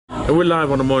And we're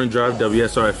live on the morning drive,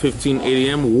 WSRF 1580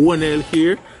 AM. Rhonel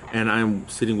here, and I'm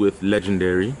sitting with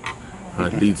legendary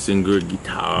lead singer,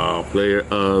 guitar player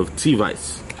of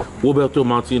T-Vice, Roberto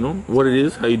Martino. What it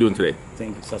is? How you doing today?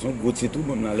 Thank you. Ça sonne good, c'est tout,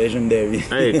 but legendary.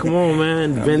 Hey, come on,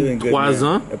 man. 23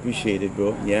 ans. Appreciate it,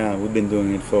 bro. Yeah, we've been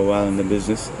doing it for a while in the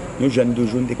business. Nous jeunes de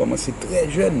jeunes, t'es commencé très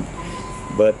jeune.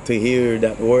 But to hear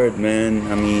that word, man,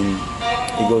 I mean,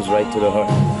 it goes right to the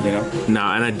heart, you know?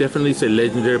 Nah, and I definitely say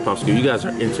legendary parce que you guys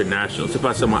are international. C'est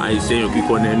pas seulement haïtien qui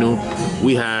connaît nous.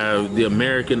 We have the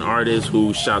American artists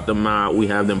who shout them out. We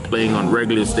have them playing on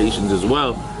regular stations as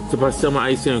well. C'est pas seulement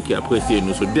haïtien qui apprécie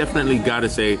nous. So definitely gotta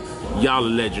say, y'all are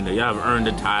legendary. Y'all have earned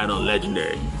the title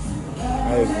legendary.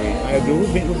 I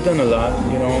agree. We've done a lot,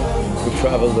 you know? We've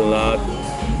traveled a lot.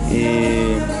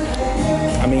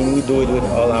 I mean, we do it with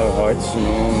all our hearts, you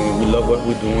know. We love what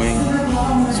we're doing,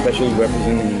 especially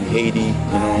representing Haiti,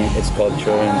 you know, its culture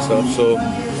and stuff. So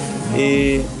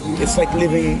it's like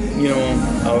living, you know,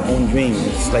 our own dream.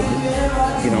 It's like,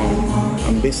 you know,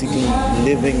 I'm basically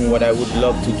living what I would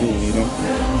love to do, you know.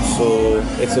 So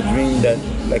it's a dream that,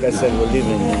 like I said, we're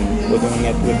living and we're doing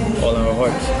it with all our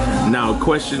hearts. Now, a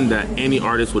question that any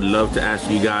artist would love to ask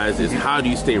you guys is, how do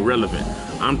you stay relevant?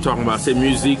 I'm talking about, say,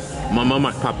 music.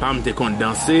 Mama, papa, me kon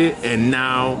danser, and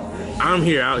now I'm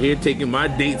out here taking my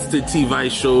dates to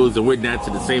T-Vice shows, and we're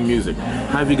dancing the same music.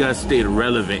 How have you guys stayed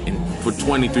relevant for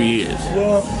 23 years?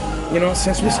 Well, you know,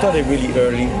 since we started really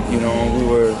early, you know, we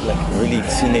were like really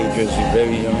teenagers,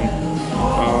 very young.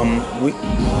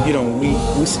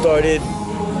 We started.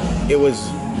 It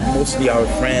was mostly our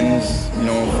friends, you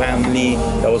know, family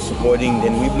that was supporting.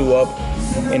 Then we blew up,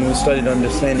 and we started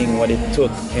understanding what it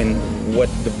took and what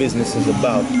the business is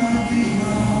about.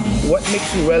 What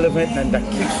makes you relevant and that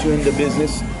keeps you in the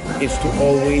business is to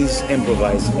always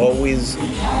improvise, always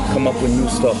come up with new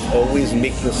stuff, always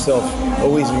make yourself,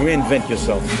 always reinvent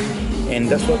yourself. And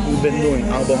that's what we've been doing,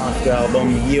 album after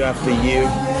album, year after year.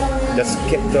 That's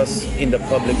kept us in the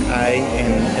public eye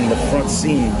and in the front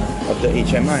scene of the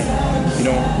HMI. You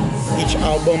know, each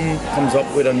album comes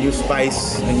up with a new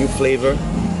spice, a new flavor.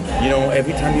 You know,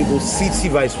 every time you go see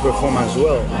T-Vice perform as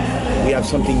well, we have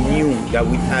something new that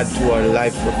we add to our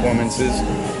live performances.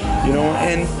 You know,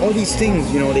 and all these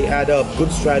things, you know, they add up.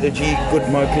 Good strategy, good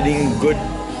marketing, good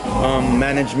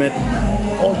management.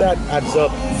 All that adds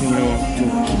up, you know,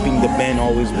 to keeping the band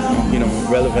always, you know,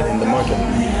 relevant in the market.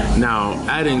 Now,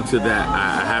 adding to that,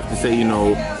 I have to say, you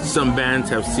know, some bands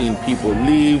have seen people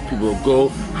leave, people go.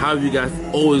 How have you guys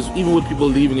always, even with people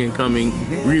leaving and coming,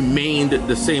 remained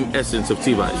the same essence of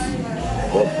T-Vice?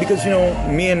 Well, because, you know,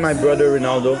 me and my brother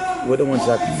Ronaldo, we're the ones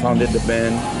that founded the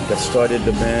band, that started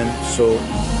the band. So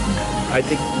I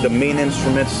think the main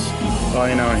instruments are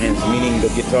in our hands, meaning the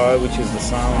guitar, which is the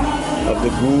sound of the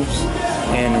grooves,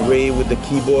 and Ray with the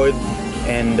keyboard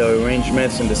and the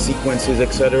arrangements and the sequences,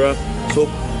 etc. So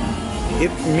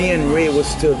if me and Ray were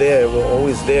still there, we're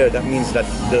always there, that means that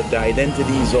the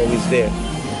identity is always there.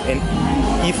 And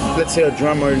if, let's say, a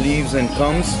drummer leaves and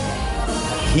comes,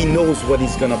 he knows what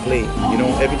he's gonna play. You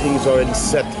know, everything is already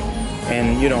set,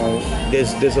 and you know,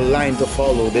 there's a line to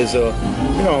follow. There's a,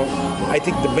 you know, I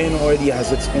think the band already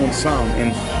has its own sound,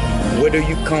 and whether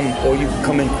you come or you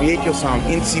come and create your sound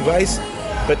in T-Vice,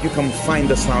 but you can find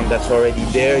the sound that's already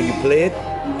there, you play it,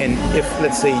 and if,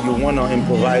 let's say, you wanna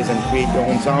improvise and create your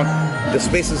own sound, the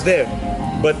space is there.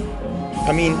 But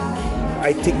I mean,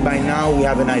 I think by now we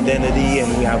have an identity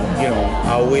and we have, you know,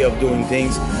 our way of doing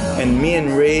things. And me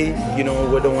and Ray, you know,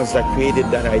 we're the ones that created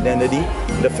that identity.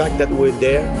 The fact that we're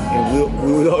there, and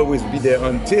we will always be there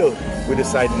until we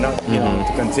decide not, you know,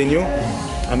 to continue.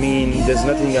 I mean, there's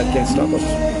nothing that can stop us.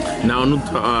 Now,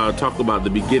 talk about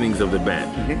the beginnings of the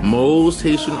band. Most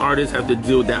Haitian artists have to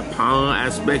deal with that power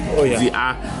aspect. Oh,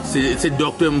 yeah. C'est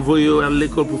docteur m'voyo à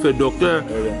l'école pour faire docteur.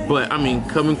 But I mean,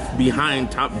 coming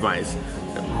behind T-Vice,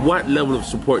 what level of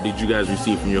support did you guys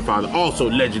receive from your father, also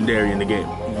legendary in the game?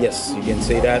 Yes, you can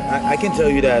say that. I can tell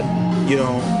you that, you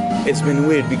know, it's been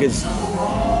weird because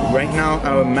right now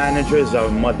our manager is our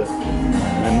mother.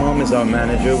 My mom is our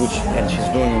manager, and she's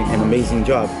doing an amazing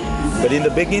job. But in the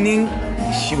beginning,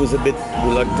 she was a bit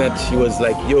reluctant. She was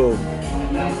like, yo,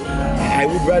 I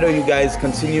would rather you guys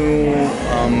continue,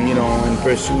 you know, and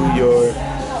pursue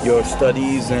your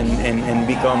studies and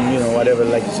become, you know, whatever,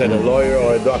 like you said, a lawyer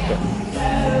or a doctor.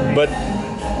 But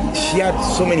she had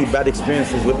so many bad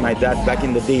experiences with my dad back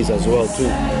in the days as well too,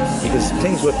 because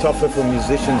things were tougher for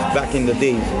musicians back in the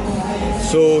days.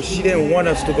 So she didn't want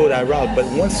us to go that route. But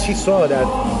once she saw that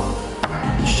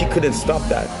she couldn't stop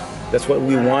that, that's what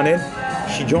we wanted,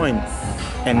 she joined.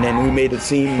 And then we made a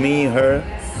team, me, her,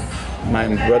 my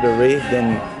brother Ray,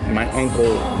 then my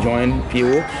uncle joined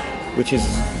Pio, which is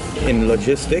in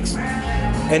logistics.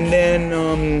 And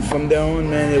then from there on,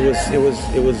 man, it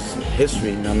was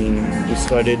history. I mean, we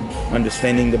started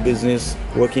understanding the business,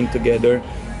 working together,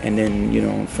 and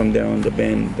then from there on, the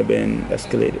band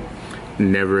escalated.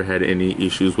 Never had any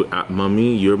issues with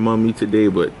mommy, your mommy today,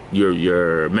 but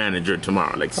your manager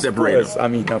tomorrow, like separate them. I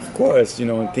mean, of course,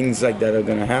 things like that are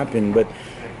gonna happen, but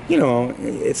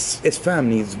it's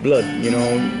family, it's blood.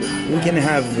 We can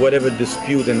have whatever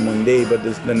dispute in one day, but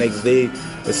the next day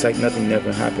it's like nothing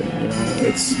never happened.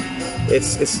 It's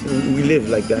we live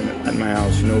like that at my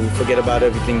house. We forget about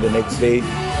everything the next day,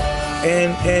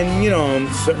 and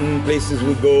certain places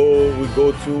we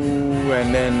go to,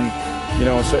 and then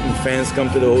certain fans come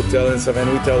to the hotel and stuff,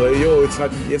 and we tell her, yo, it's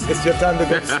your time to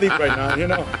go to sleep right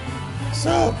now.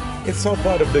 So it's all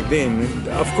part of the game.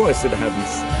 Of course it happens.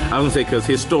 I was gonna say, because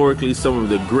historically some of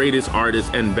the greatest artists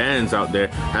and bands out there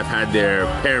have had their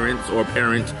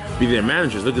parents be their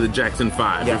managers. Look at the Jackson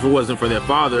 5. Yeah. If it wasn't for their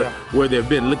father, where they've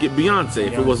been. Look at Beyonce.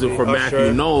 If it wasn't for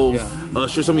Matthew Knowles,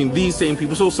 Usher. So, I mean, these same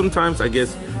people. So sometimes I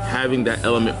guess having that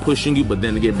element pushing you, but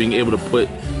then again being able to put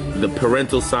the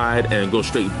parental side and go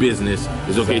straight business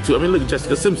is okay too. I mean, look at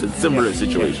Jessica Simpson, similar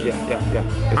situation.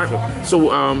 Yeah. All right.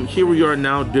 So here we are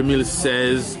now.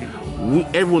 2016.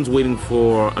 Everyone's waiting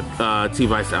for a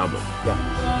T-Vice album.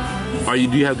 Yeah.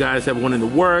 Do you have guys have one in the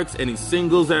works? Any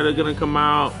singles that are gonna come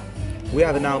out? We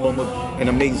have an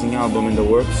amazing album in the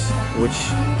works,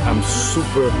 which I'm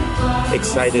super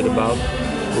excited about.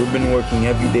 We've been working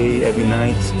every day, every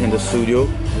night in the studio.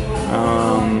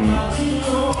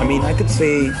 I mean, I could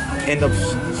say end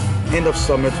of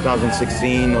summer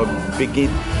 2016 or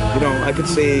begin. I could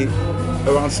say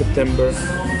around September,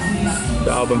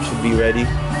 the album should be ready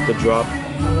to drop.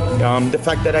 The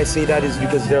fact that I say that is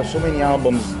because there are so many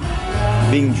albums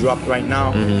being dropped right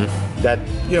now that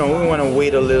we want to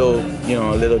wait a little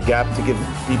gap to give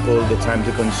people the time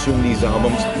to consume these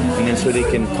albums, and then so they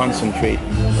can concentrate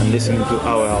on listening to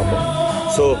our album.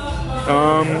 So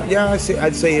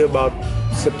I'd say about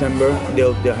September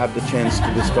they'll have the chance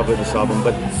to discover this album.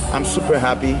 But I'm super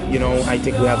happy. I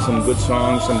think we have some good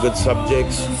songs, some good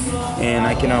subjects, and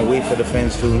I cannot wait for the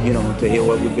fans to hear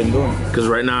what we've been doing. Because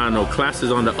right now I know Class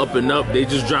is on the up and up. They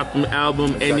just dropped an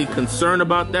album. Exactly. Any concern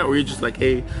about that, or you're just like,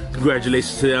 hey,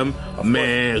 congratulations to them,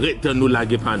 man. Return-nous la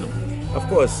Gepano. Of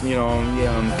course,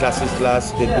 Class is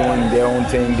Class. They're doing their own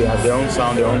thing. They have their own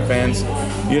sound, their own fans.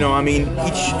 I mean,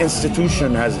 each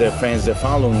institution has their fans, their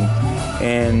following,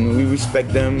 and we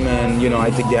respect them. And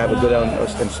I think they have a good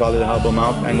and solid album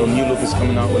out. I know New Look is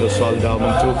coming out with a solid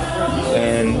album too.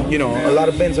 And a lot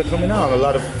of bands are coming out. A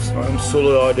lot of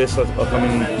solo artists are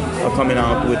coming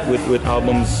out with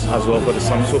albums as well for the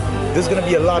summer. So there's gonna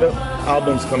be a lot of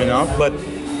albums coming out, but.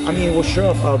 I mean, we're sure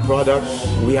of our product.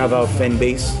 We have our fan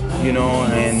base,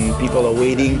 and people are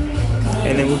waiting,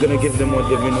 and then we're gonna give them what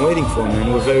they've been waiting for,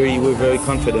 man. We're very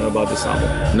confident about this album.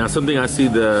 Now, something I see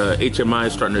the HMI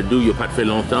is starting to do, Yo Pas Fait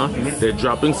Longtemps, they're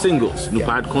dropping singles. Nous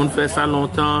Pas Qu'on Fait Ça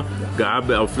Longtemps.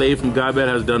 Flav from Gabet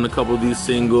has done a couple of these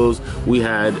singles. We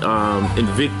had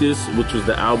Invictus, which was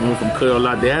the album from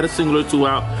Koyola. They had a single or two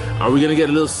out. Are we gonna get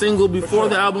a little single before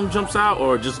the album jumps out,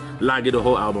 or just get the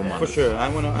whole album out? For sure. I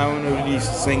wanna release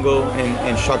a single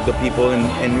and shock the people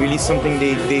and release something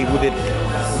they wouldn't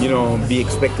be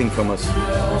expecting from us.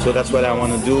 So that's what I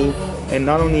want to do. And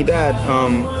not only that,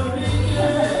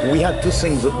 we had two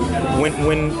things. When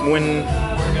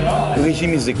Regi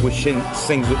Music, which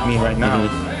sings with me right now,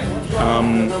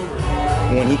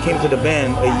 when he came to the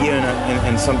band a year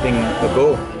and something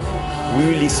ago, we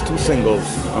released two singles,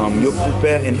 Yo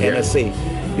Poupée and NSA.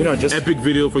 Just epic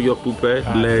video for Yo Poupée.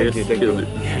 Thank you.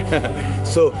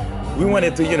 So we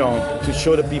wanted to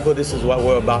show the people this is what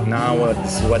we're about now,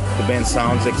 this is what the band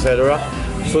sounds, etc.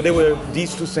 So there were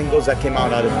these two singles that came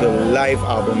out of the live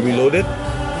album, Reloaded,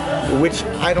 which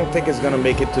I don't think is gonna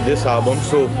make it to this album.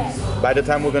 So by the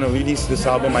time we're gonna release this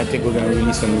album, I think we're gonna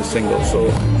release a new single. So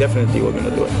definitely we're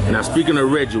gonna do it. Now, speaking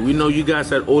of Reggie, we know you guys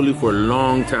had Oli for a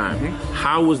long time.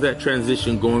 How was that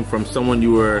transition going from someone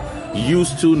you were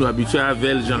used to, nous habitué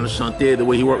avec, Jean le chanter, the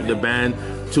way he worked with the band,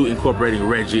 to incorporating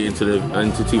Reggie into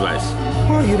T-Vice?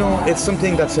 Well, it's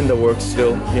something that's in the works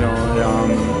still.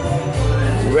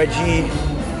 Reggie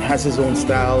has his own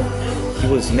style. He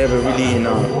was never really in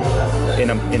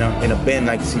a band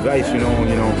like T-Vice,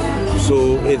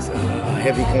 So it's a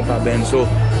heavy Kompa band. So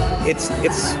it's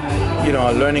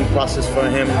a learning process for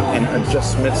him, and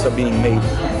adjustments are being made.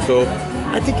 So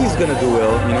I think he's gonna do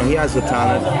well. He has the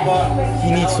talent.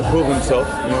 He needs to prove himself.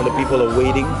 The people are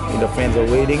waiting, and the fans are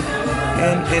waiting.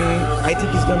 and I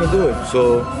think he's gonna do it.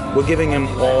 So we're giving him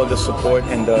all the support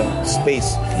and the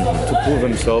space to prove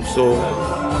himself. So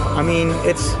I mean,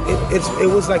 it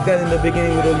was like that in the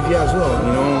beginning with Olivier as well.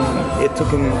 You know, it took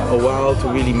him a while to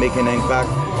really make an impact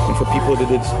and for people to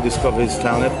discover his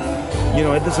talent. You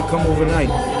know, it doesn't come overnight.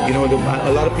 You know,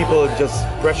 a lot of people are just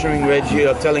pressuring Reggie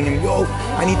or telling him, yo,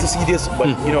 I need to see this. But,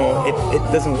 you know, it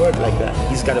doesn't work like that.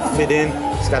 He's got to fit in.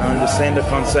 He's got to understand the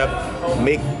concept,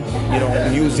 make, you know,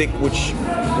 music which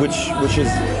is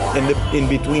in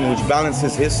between, which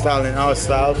balances his style and our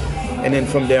style. And then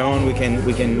from there on, we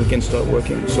can start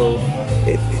working. So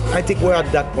I think we're at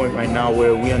that point right now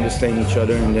where we understand each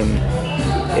other, and then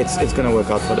it's gonna work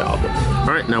out for the album. All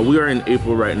right, now we are in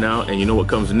April right now, and you know what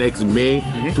comes next? May.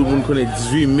 Tout le monde connaît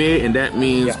 18 May, and that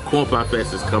means Kompa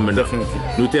Fest is coming up. Definitely.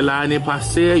 Nous étions là l'année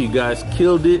passée, you guys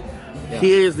killed it. Yeah.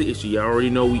 Here's the issue. You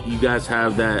already know you guys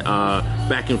have that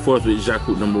back and forth with Jacques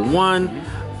 #1.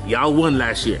 Y'all won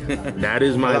last year. That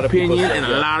is my opinion, and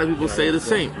a lot of people say the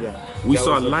same. Yeah. We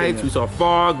saw lights, we saw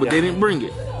fog, but they didn't bring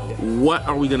it. What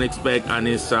are we going to expect on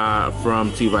this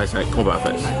from T-Vice at Kompa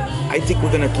Fest? I think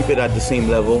we're going to keep it at the same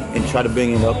level and try to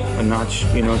bring it up a notch,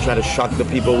 you know, try to shock the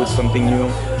people with something new.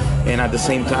 And at the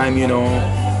same time, you know,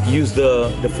 use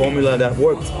the formula that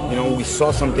worked. You know, we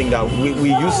saw something that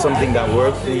we used something that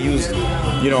worked. We used,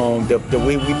 you know, the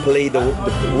way we played, the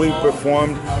way we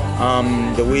performed,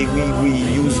 the way we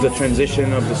used the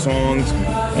transition of the songs,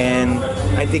 and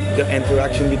I think the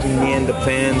interaction between me and the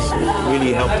fans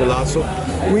really helped a lot. So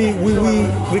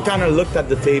we kind of looked at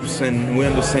the tapes and we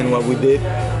understand what we did,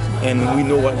 and we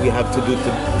know what we have to do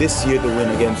this year to win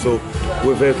again. So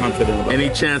we're very confident about Any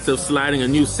that. chance of sliding a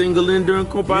new single in during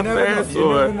Kompa Fest?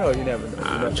 You never know.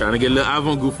 I'm trying to get a little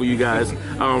avant-goût for you guys.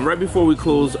 Right before we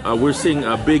close, we're seeing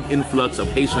a big influx of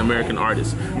Haitian American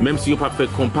artists. Même si pas fait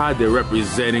Kompa, they're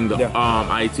representing the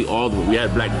IT all the way. We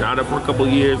had Black Dada for a couple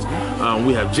of years.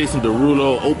 We have Jason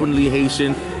Derulo, openly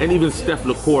Haitian, and even Steph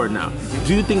LaCour now.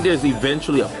 Do you think there's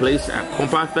eventually a place at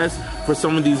Kompa Fest for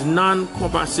some of these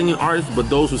non-Kompa singing artists, but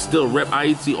those who still rep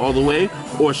IET all the way,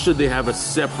 or should they have a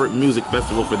separate music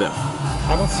festival for them?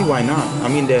 I don't see why not. I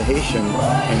mean, they're Haitian,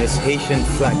 and it's Haitian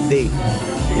Flag Day.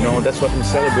 You know, that's what we're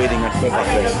celebrating at Kompa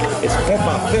Fest. It's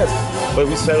Kompa Fest, but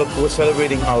we're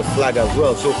celebrating our flag as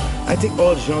well. So I think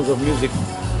all genres of music,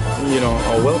 you know,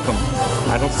 are welcome.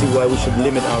 I don't see why we should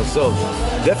limit ourselves.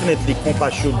 Definitely,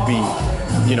 Kompa should be,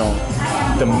 you know,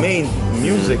 the main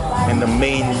music and the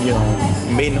main, you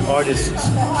know, main artists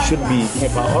should be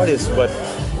Kompa artists, but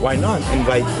why not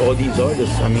invite all these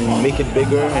artists? I mean, make it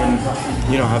bigger and,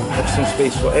 you know, have some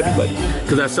space for everybody.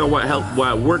 Because I saw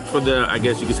what worked for the, I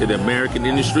guess you could say, the American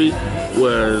industry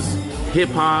was hip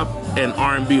hop and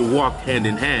R&B walked hand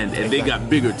in hand, and they got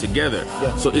bigger together.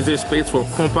 Yeah. So is there space for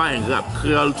Kompa and Rap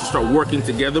Creole to start working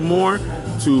together more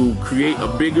to create a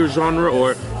bigger genre,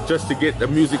 or just to get the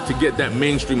music to get that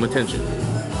mainstream attention?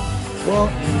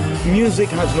 Well, music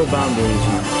has no boundaries,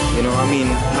 man. You know, I mean,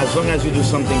 as long as you do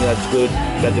something that's good,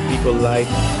 that the people like,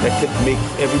 that could make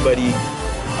everybody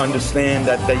understand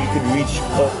that you could reach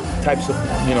all types of,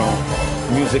 you know,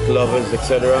 music lovers,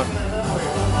 etc.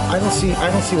 I don't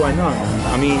see why not.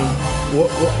 I mean, we're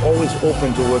always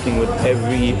open to working with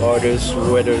every artist,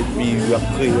 whether it be Rap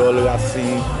Creole,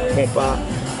 Racine, Kompa.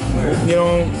 You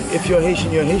know, if you're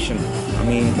Haitian, you're Haitian. I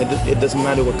mean, it doesn't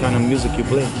matter what kind of music you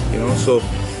play, you know. So,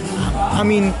 I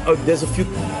mean, there's a few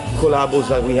collabos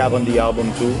that we have on the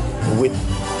album too, with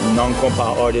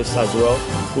non-Kompa artists as well.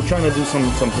 We're trying to do some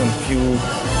few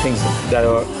things that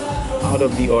are out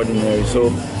of the ordinary.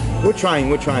 So we're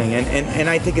trying, and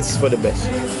I think it's for the best.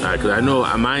 Because I know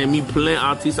Miami playing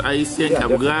artists Haitian,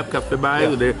 Cafe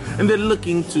Bayo, and they're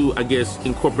looking to, I guess,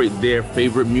 incorporate their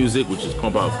favorite music, which is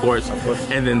Kompa, of course,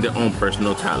 and then their own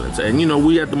personal talents. And you know,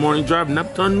 we at the Morning Drive,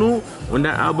 Napton nous, when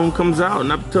that album comes out,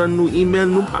 Napton nous, email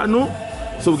nous, pas nous,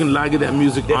 so we can log that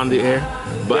music on the air.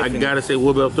 But I gotta say,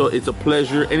 Roberto, it's a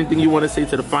pleasure. Anything you want to say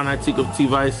to the fanatic of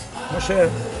T-Vice? Moshe,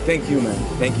 thank you, man.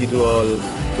 Thank you to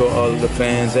all the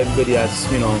fans, everybody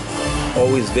that's, you know,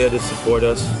 always there to support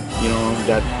us, you know,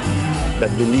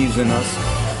 that believes in us.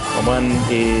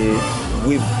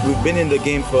 We've been in the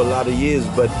game for a lot of years,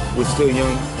 but we're still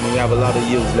young and we have a lot of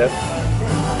years left.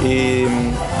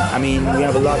 I mean, we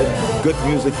have a lot of good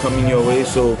music coming your way,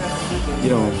 so, you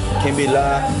know, Kembe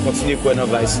la, continue kwa na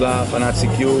vice la,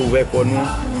 fanatic you, work on nous.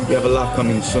 We have a lot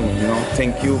coming soon, you know.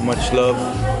 Thank you, much love.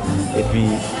 It be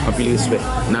complete respect.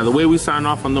 Now, the way we sign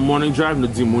off on the Morning Drive,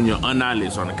 Nadimunyo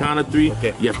Anale. So on the count of three,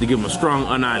 you have to give them a strong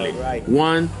Anale. Right.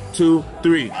 1, 2,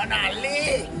 3.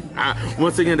 Anale!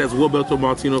 Once again, that's Roberto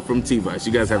Martino from T-Vice.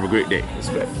 You guys have a great day.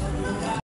 Respect.